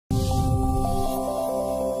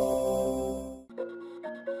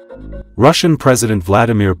Russian President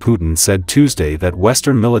Vladimir Putin said Tuesday that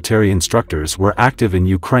Western military instructors were active in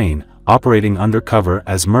Ukraine, operating undercover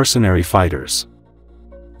as mercenary fighters.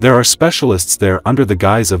 There are specialists there under the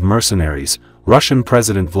guise of mercenaries, Russian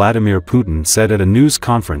President Vladimir Putin said at a news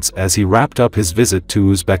conference as he wrapped up his visit to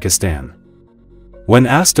Uzbekistan. When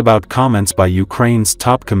asked about comments by Ukraine's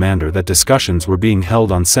top commander that discussions were being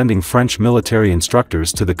held on sending French military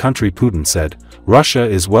instructors to the country, Putin said, "Russia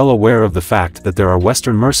is well aware of the fact that there are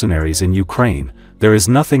Western mercenaries in Ukraine, there is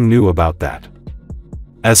nothing new about that.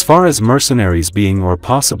 As far as mercenaries being or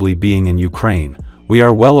possibly being in Ukraine, we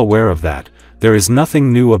are well aware of that, there is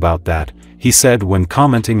nothing new about that," he said when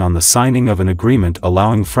commenting on the signing of an agreement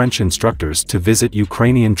allowing French instructors to visit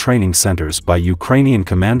Ukrainian training centers by Ukrainian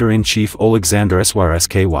Commander-in-Chief Olexander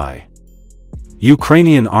Syrsky.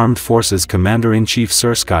 Ukrainian Armed Forces Commander-in-Chief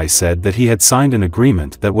Syrsky said that he had signed an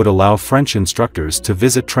agreement that would allow French instructors to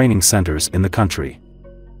visit training centers in the country.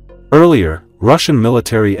 Earlier, Russian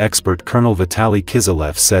military expert Colonel Vitaly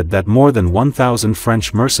Kyzylev said that more than 1,000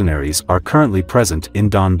 French mercenaries are currently present in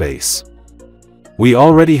Donbass. "We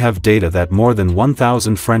already have data that more than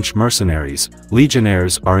 1,000 French mercenaries,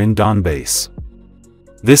 legionnaires, are in Donbass.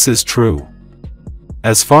 This is true.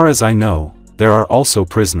 As far as I know, there are also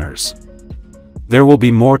prisoners. There will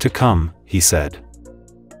be more to come," he said.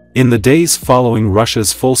 In the days following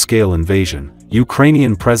Russia's full-scale invasion,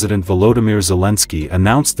 Ukrainian President Volodymyr Zelenski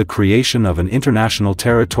announced the creation of an international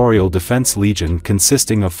territorial defense legion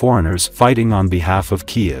consisting of foreigners fighting on behalf of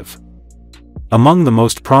Kiev. Among the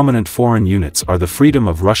most prominent foreign units are the Freedom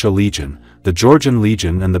of Russia Legion, the Georgian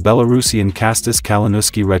Legion and the Belarusian Kastis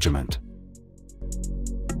Kalinowski Regiment.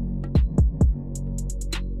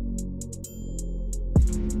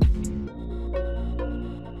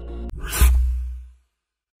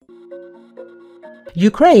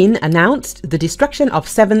 Ukraine announced the destruction of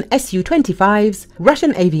 7 Su-25s.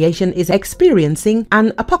 Russian aviation is experiencing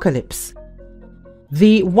an apocalypse.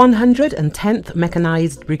 The 110th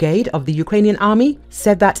Mechanized Brigade of the Ukrainian Army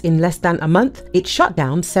said that in less than a month it shot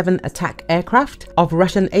down 7 attack aircraft of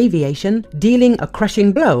Russian aviation, dealing a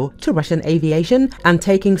crushing blow to Russian aviation and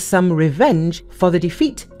taking some revenge for the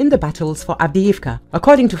defeat in the battles for Avdiivka.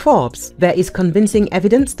 According to Forbes, there is convincing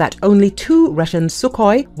evidence that only 2 Russian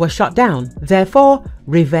Sukhoi were shot down. Therefore,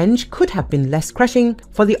 revenge could have been less crushing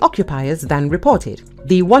for the occupiers than reported.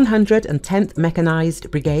 The 110th Mechanized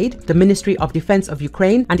Brigade, the Ministry of Defense of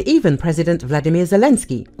Ukraine, and even President Vladimir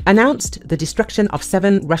Zelensky announced the destruction of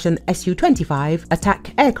 7 Russian Su-25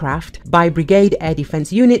 attack aircraft by brigade air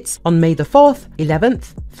defense units on May the 4th,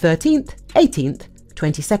 11th, 13th, 18th,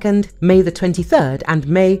 22nd, May the 23rd, and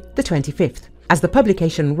May the 25th. As the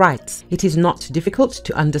publication writes, it is not difficult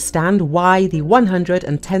to understand why the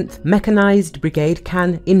 110th Mechanized Brigade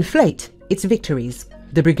can inflate its victories.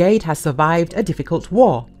 The brigade has survived a difficult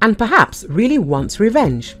war and perhaps really wants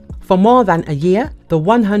revenge. For more than a year, the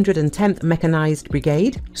 110th Mechanized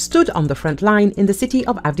Brigade stood on the front line in the city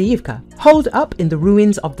of Avdiivka. Holed up in the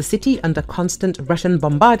ruins of the city under constant Russian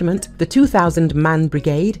bombardment, the 2,000-man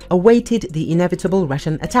brigade awaited the inevitable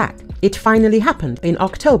Russian attack. It finally happened in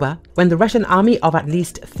October when the Russian army of at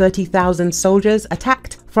least 30,000 soldiers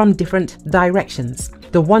attacked from different directions.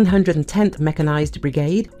 The 110th Mechanized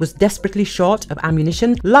Brigade was desperately short of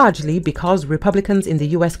ammunition, largely because Republicans in the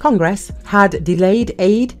US Congress had delayed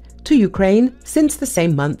aid to Ukraine since the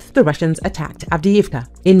same month the Russians attacked Avdiivka.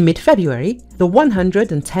 In mid-February, the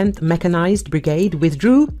 110th Mechanized Brigade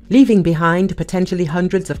withdrew, leaving behind potentially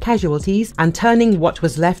hundreds of casualties and turning what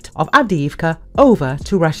was left of Avdiivka over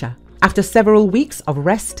to Russia. After several weeks of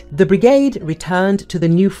rest, the brigade returned to the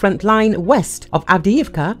new front line west of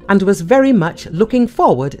Avdiivka and was very much looking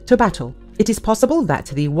forward to battle. It is possible that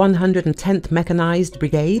the 110th Mechanized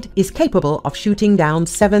Brigade is capable of shooting down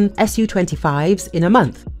 7 Su-25s in a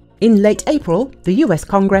month. In late April, the US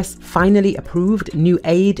Congress finally approved new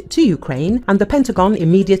aid to Ukraine, and the Pentagon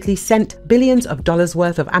immediately sent billions of dollars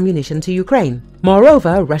worth of ammunition to Ukraine.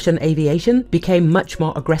 Moreover, Russian aviation became much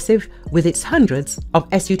more aggressive with its hundreds of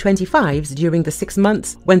Su-25s during the 6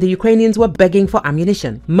 months when the Ukrainians were begging for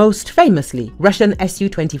ammunition. Most famously, Russian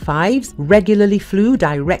Su-25s regularly flew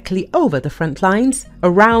directly over the front lines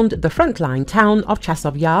around the frontline town of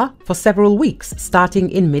Chasov Yar for several weeks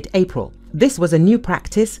starting in mid-April. This was a new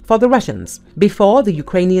practice for the Russians. Before the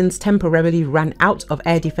Ukrainians temporarily ran out of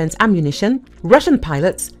air defense ammunition, Russian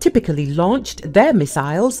pilots typically launched their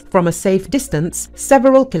missiles from a safe distance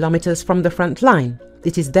several kilometers from the front line.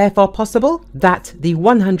 It is therefore possible that the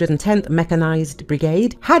 110th Mechanized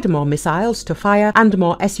Brigade had more missiles to fire and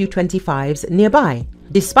more Su-25s nearby.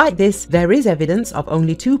 Despite this, there is evidence of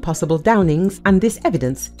only 2 possible downings, and this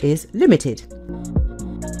evidence is limited.